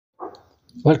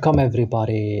Welcome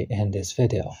everybody in this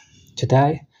video.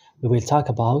 Today we will talk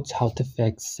about how to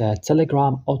fix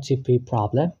Telegram OTP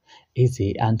problem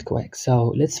easy and quick.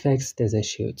 So let's fix this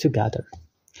issue together.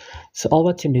 So all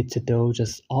what you need to do,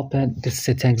 just open the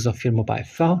settings of your mobile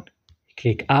phone,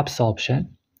 click apps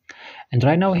option, and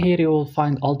right now here you will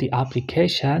find all the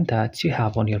application that you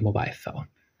have on your mobile phone.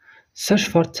 Search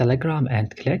for Telegram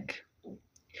and click.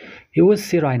 You will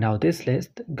see right now this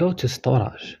list. Go to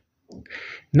storage.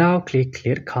 Now click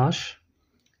clear cache,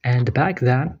 and back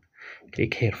then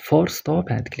click here for stop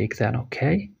and click then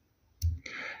OK.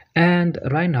 And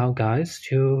right now guys,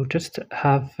 you just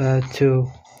have to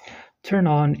turn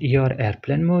on your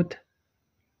airplane mode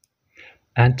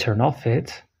and turn off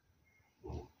it.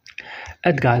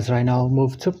 And guys, right now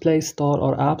move to Play Store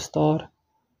or App Store.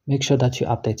 Make sure that you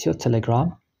update your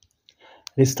Telegram.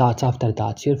 Restart after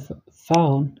that your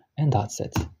phone, and that's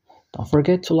it. Don't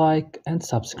forget to like and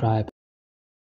subscribe.